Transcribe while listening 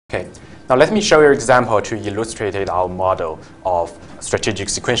Okay, now let me show you an example to illustrate our model of strategic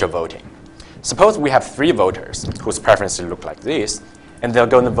sequential voting. Suppose we have 3 voters whose preferences look like this, and they're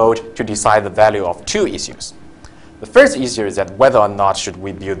going to vote to decide the value of 2 issues. The first issue is that whether or not should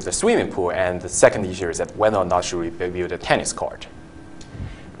we build the swimming pool, and the second issue is that whether or not should we build a tennis court.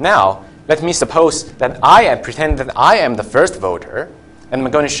 Now, let me suppose that pretend that I am the first voter, and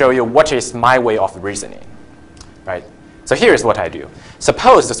I'm going to show you what is my way of reasoning, right? So here's what I do.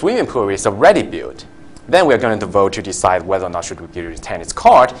 Suppose the swimming pool is already built. Then we're going to vote to decide whether or not should we build a tennis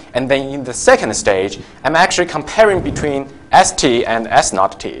court. And then in the second stage, I'm actually comparing between ST and S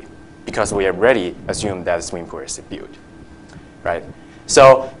not T, because we already assumed that the swimming pool is built, right?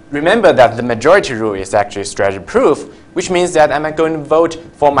 So remember that the majority rule is actually strategy proof, which means that I'm going to vote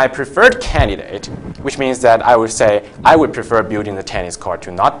for my preferred candidate, which means that I would say I would prefer building the tennis court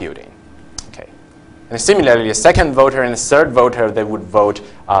to not building. And similarly, the second voter and the third voter, they would vote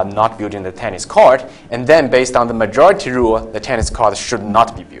not building the tennis court. And then based on the majority rule, the tennis court should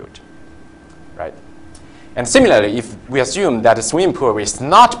not be built, right? And similarly, if we assume that the swimming pool is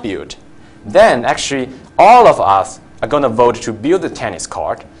not built, then actually all of us are going to vote to build the tennis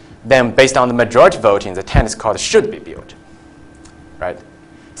court. Then based on the majority voting, the tennis court should be built, right?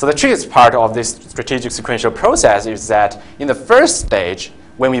 So the trickiest part of this strategic sequential process is that in the first stage,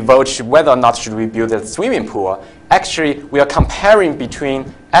 when we vote whether or not should we build a swimming pool, actually we are comparing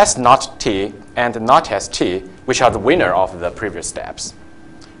between S not T and not ST, which are the winner of the previous steps,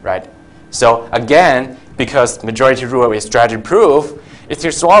 right? So again, because majority rule is strategy proof, it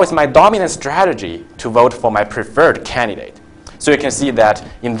is always my dominant strategy to vote for my preferred candidate. So you can see that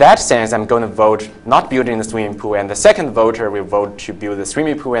in that sense, I'm going to vote not building the swimming pool, and the second voter will vote to build the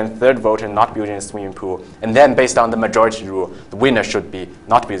swimming pool, and the third voter not building the swimming pool. And then based on the majority rule, the winner should be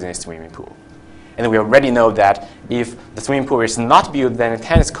not building the swimming pool. And we already know that if the swimming pool is not built, then the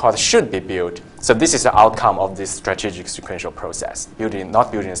tennis court should be built. So this is the outcome of this strategic sequential process,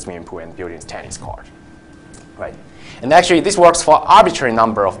 not building a swimming pool and building a tennis court, right? And actually, this works for arbitrary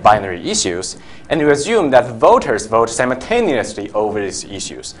number of binary issues. And we assume that voters vote simultaneously over these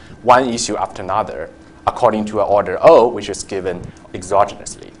issues, one issue after another, according to an order O, which is given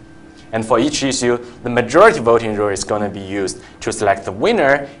exogenously. And for each issue, the majority voting rule is going to be used to select the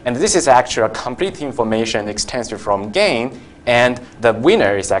winner. And this is actually a complete information extensive from gain. And the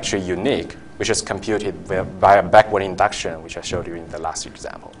winner is actually unique, which is computed via backward induction, which I showed you in the last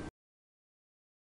example.